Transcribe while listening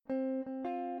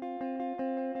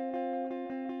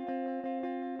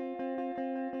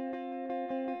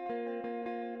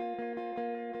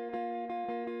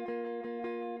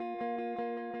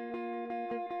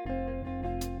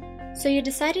So you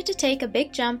decided to take a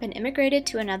big jump and immigrated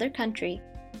to another country.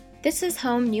 This is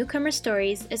Home Newcomer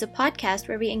Stories is a podcast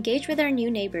where we engage with our new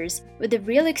neighbors with the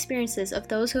real experiences of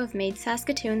those who have made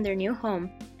Saskatoon their new home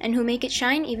and who make it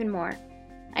shine even more.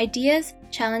 Ideas,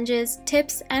 challenges,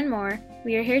 tips, and more,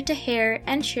 we are here to hear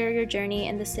and share your journey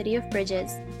in the City of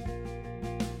Bridges.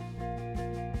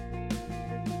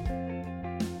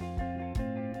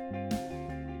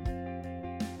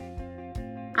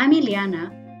 I'm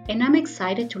Ileana, and I'm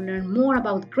excited to learn more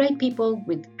about great people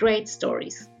with great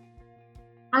stories.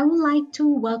 I would like to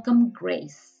welcome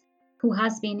Grace, who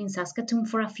has been in Saskatoon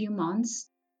for a few months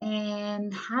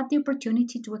and had the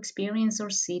opportunity to experience our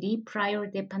city prior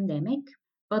to the pandemic,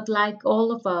 but like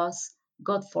all of us,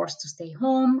 got forced to stay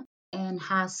home and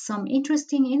has some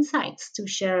interesting insights to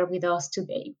share with us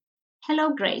today.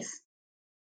 Hello, Grace.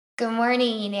 Good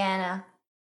morning, Ileana.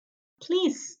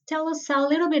 Please tell us a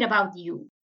little bit about you.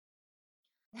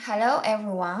 Hello,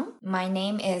 everyone. My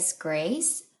name is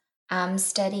Grace. I'm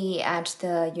studying at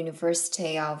the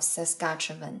University of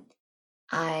Saskatchewan.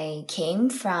 I came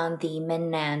from the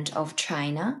mainland of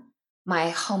China.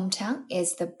 My hometown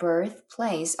is the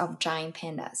birthplace of giant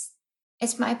pandas.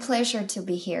 It's my pleasure to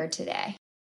be here today.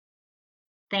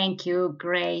 Thank you,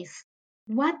 Grace.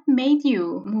 What made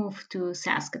you move to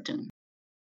Saskatoon?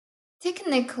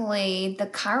 Technically, the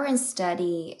current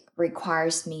study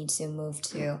requires me to move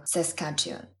to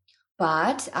Saskatchewan,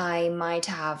 but I might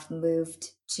have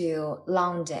moved to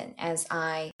London as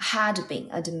I had been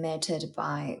admitted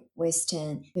by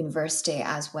Western University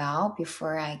as well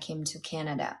before I came to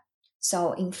Canada.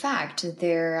 So, in fact,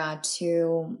 there are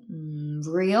two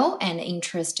real and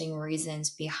interesting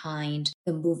reasons behind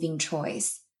the moving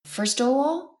choice. First of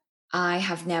all, I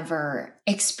have never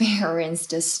experienced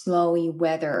the snowy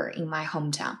weather in my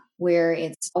hometown, where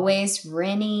it's always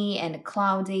rainy and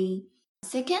cloudy.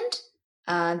 Second,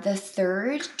 the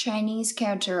third Chinese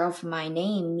character of my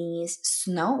name means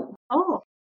snow. Oh,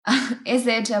 Is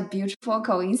it a beautiful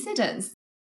coincidence?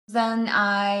 Then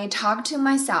I talked to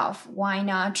myself, why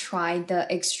not try the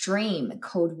extreme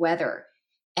cold weather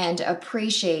and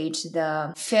appreciate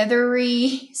the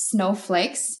feathery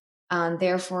snowflakes?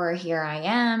 Therefore, here I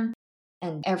am,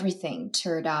 and everything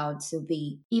turned out to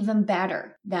be even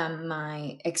better than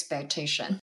my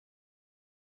expectation.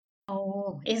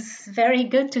 oh, it's very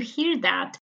good to hear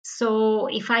that. So,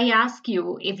 if I ask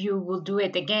you if you will do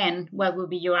it again, what will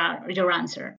be your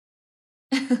answer?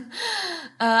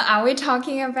 Are we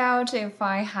talking about if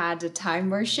I had a time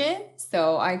machine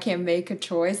so I can make a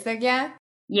choice again?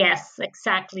 Yes,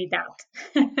 exactly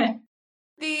that.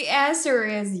 The answer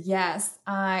is yes,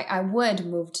 I would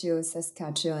move to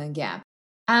Saskatchewan again.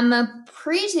 I'm a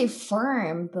pretty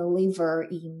firm believer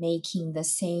in making the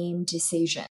same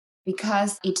decision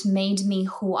because it made me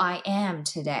who I am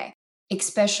today.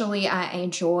 Especially, I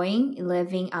enjoy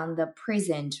living on the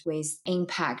present with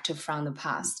impact from the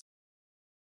past.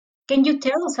 Can you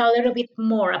tell us a little bit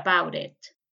more about it?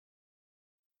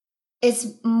 It's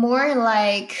more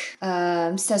like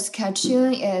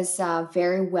Saskatchewan is a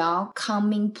very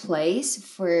welcoming place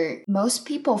for most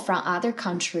people from other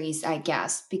countries, I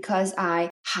guess, because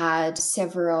I had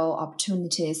several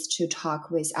opportunities to talk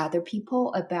with other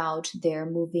people about their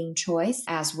moving choice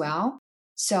as well.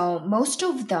 So most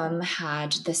of them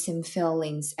had the same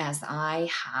feelings as I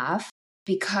have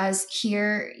because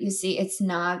here, you see, it's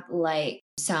not like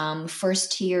some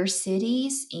first tier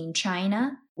cities in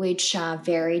China, which are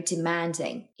very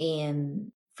demanding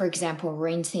in, for example,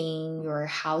 renting your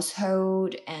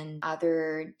household and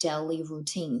other daily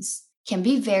routines can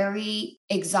be very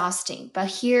exhausting. But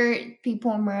here,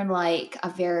 people are more like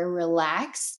are very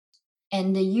relaxed,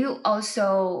 and you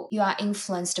are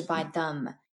influenced by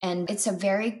them, and it's a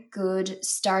very good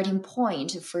starting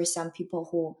point for some people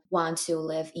who want to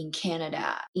live in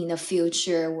Canada in the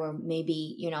future or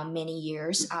maybe, many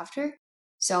years after.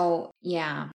 So,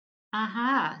 yeah.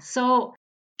 Aha. So,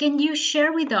 can you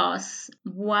share with us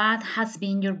what has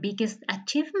been your biggest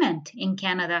achievement in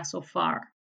Canada so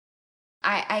far?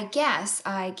 I guess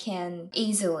I can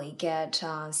easily get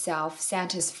self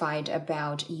satisfied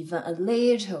about even a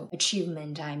little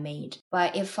achievement I made.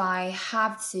 But if I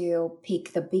have to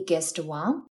pick the biggest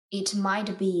one, it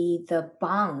might be the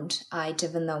bond I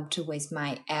developed with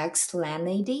my ex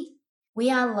landlady.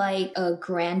 We are like a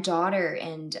granddaughter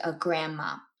and a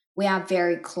grandma. We are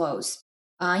very close.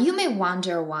 You may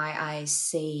wonder why I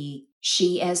say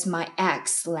she is my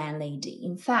ex landlady.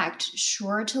 In fact,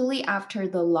 shortly after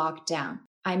the lockdown,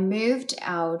 I moved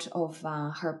out of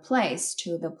her place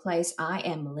to the place I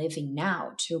am living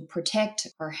now to protect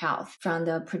her health from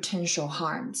the potential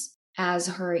harms, as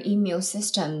her immune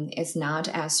system is not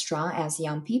as strong as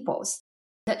young people's.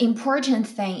 The important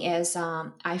thing is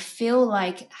I feel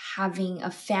like having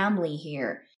a family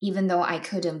here, even though I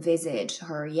couldn't visit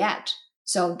her yet.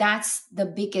 So that's the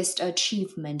biggest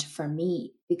achievement for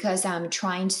me because I'm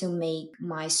trying to make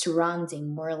my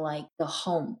surrounding more like the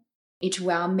home. It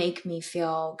will make me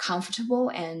feel comfortable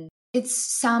and it's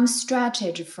some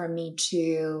strategy for me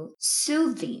to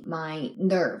soothe my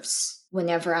nerves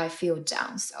whenever I feel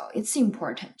down. So it's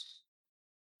important.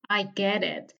 I get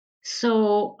it.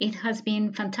 So it has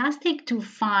been fantastic to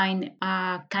find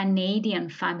a Canadian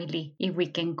family, if we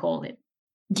can call it.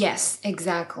 Yes,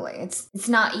 exactly. It's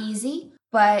not easy,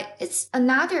 but it's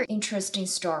another interesting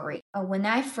story. When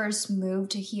I first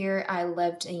moved here, I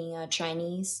lived in a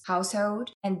Chinese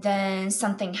household, and then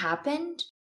something happened.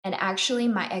 And actually,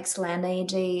 my ex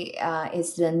landlady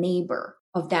is the neighbor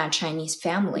of that Chinese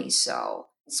family, so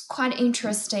it's quite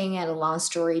interesting and a long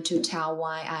story to tell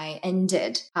why I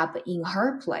ended up in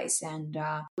her place, and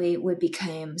we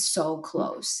became so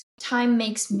close. Time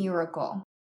makes miracle.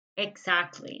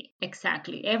 Exactly,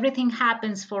 exactly. Everything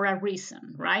happens for a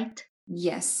reason, right?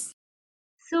 Yes.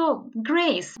 So,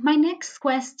 Grace, my next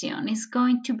question is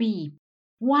going to be,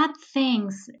 what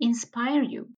things inspire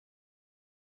you?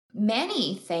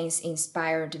 Many things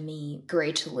inspired me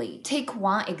greatly. Take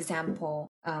one example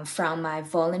from my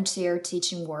volunteer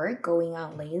teaching work going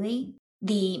on lately.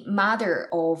 The mother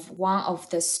of one of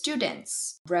the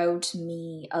students wrote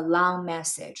me a long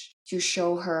message to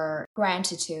show her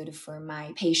gratitude for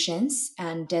my patience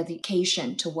and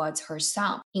dedication towards her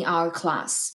son in our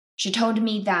class. She told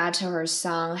me that her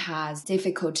son has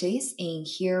difficulties in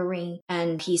hearing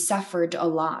and he suffered a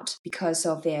lot because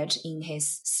of it in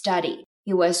his study.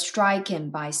 He was stricken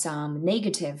by some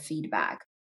negative feedback.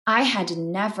 I had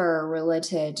never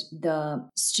related the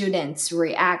student's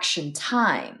reaction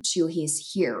time to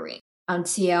his hearing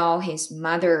until his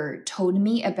mother told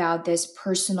me about this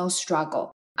personal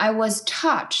struggle. I was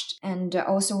touched and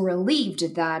also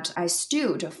relieved that I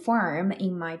stood firm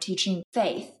in my teaching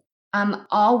faith. I'm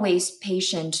always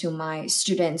patient to my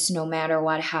students no matter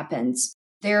what happens.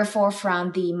 Therefore,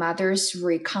 from the mother's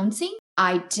recounting,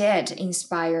 I did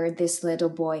inspire this little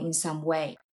boy in some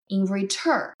way. In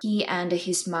return, he and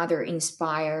his mother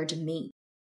inspired me.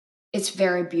 It's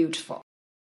very beautiful.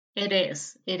 It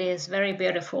is very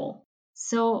beautiful.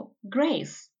 So,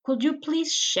 Grace, could you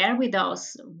please share with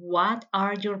us what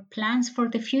are your plans for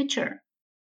the future?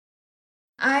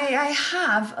 I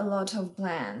have a lot of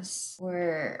plans,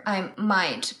 or I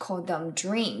might call them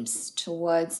dreams,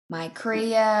 towards my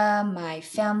career, my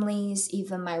families,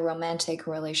 even my romantic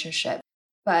relationship.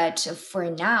 But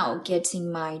for now,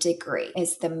 getting my degree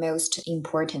is the most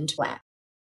important plan.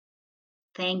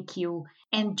 Thank you.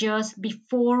 And just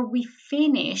before we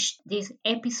finish this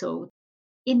episode,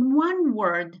 in one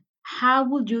word, how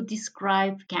would you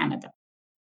describe Canada?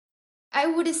 I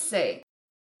would say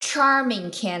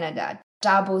charming Canada,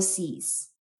 double C's.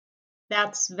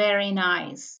 That's very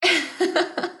nice.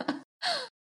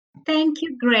 Thank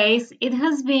you, Grace. It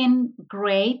has been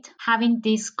great having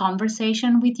this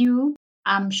conversation with you.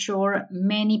 I'm sure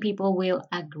many people will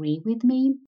agree with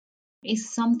me.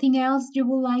 Is something else you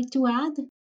would like to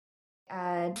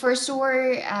add? First of all,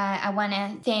 I want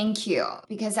to thank you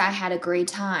because I had a great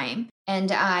time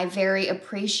and I very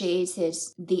appreciated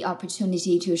the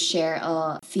opportunity to share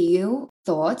a few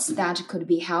thoughts that could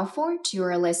be helpful to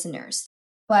your listeners.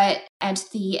 But at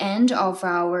the end of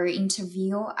our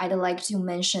interview, I'd like to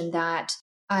mention that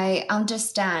I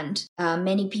understand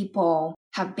many people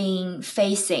have been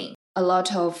facing a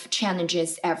lot of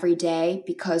challenges every day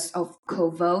because of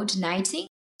COVID-19.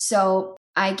 So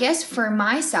I guess for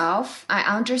myself, I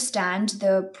understand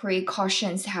the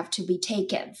precautions have to be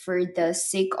taken for the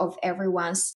sake of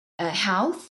everyone's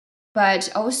health. But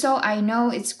also, I know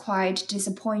it's quite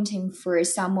disappointing for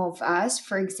some of us.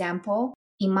 For example,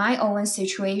 in my own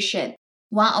situation,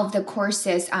 one of the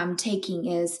courses I'm taking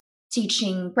is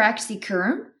teaching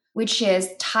practicum, which is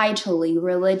tightly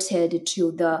related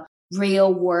to the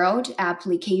real world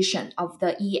application of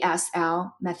the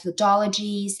ESL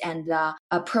methodologies and the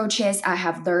approaches I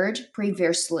have learned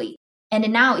previously.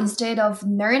 And now, instead of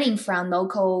learning from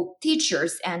local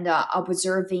teachers and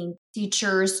observing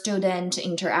teacher student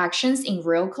interactions in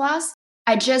real class,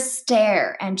 I just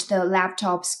stare at the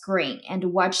laptop screen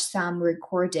and watch some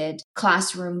recorded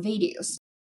classroom videos.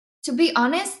 To be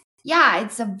honest, yeah,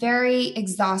 it's a very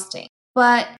exhausting.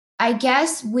 But I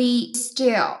guess we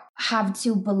still have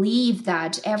to believe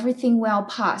that everything will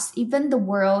pass, even the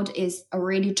world is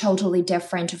already totally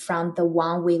different from the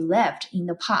one we lived in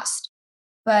the past.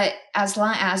 But as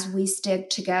long as we stick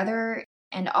together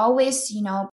and always,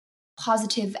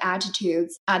 positive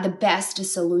attitudes are the best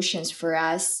solutions for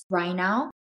us right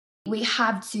now. we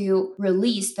have to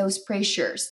release those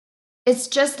pressures. It's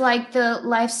just like the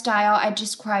lifestyle I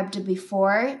described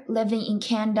before, living in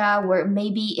Canada, where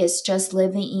maybe it's just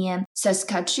living in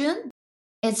Saskatchewan.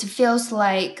 It feels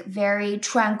like very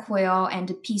tranquil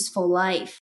and peaceful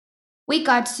life. We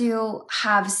got to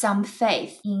have some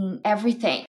faith in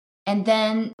everything, and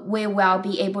then we will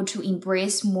be able to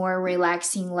embrace more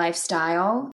relaxing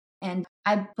lifestyle. And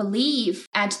I believe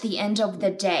at the end of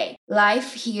the day,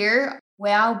 life here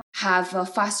will have a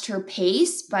faster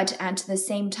pace, but at the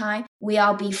same time,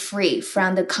 we'll be free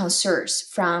from the concerns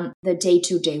from the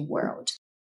day-to-day world.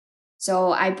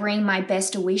 So I bring my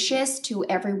best wishes to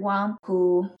everyone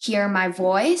who hear my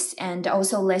voice and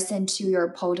also listen to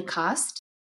your podcast.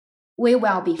 We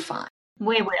will be fine.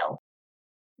 We will.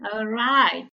 All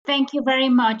right. Thank you very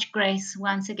much, Grace,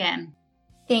 once again.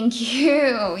 Thank you,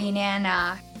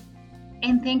 Inanna.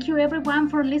 And thank you, everyone,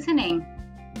 for listening.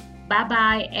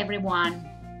 Bye-bye, everyone.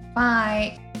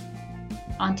 Bye.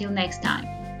 Until next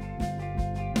time.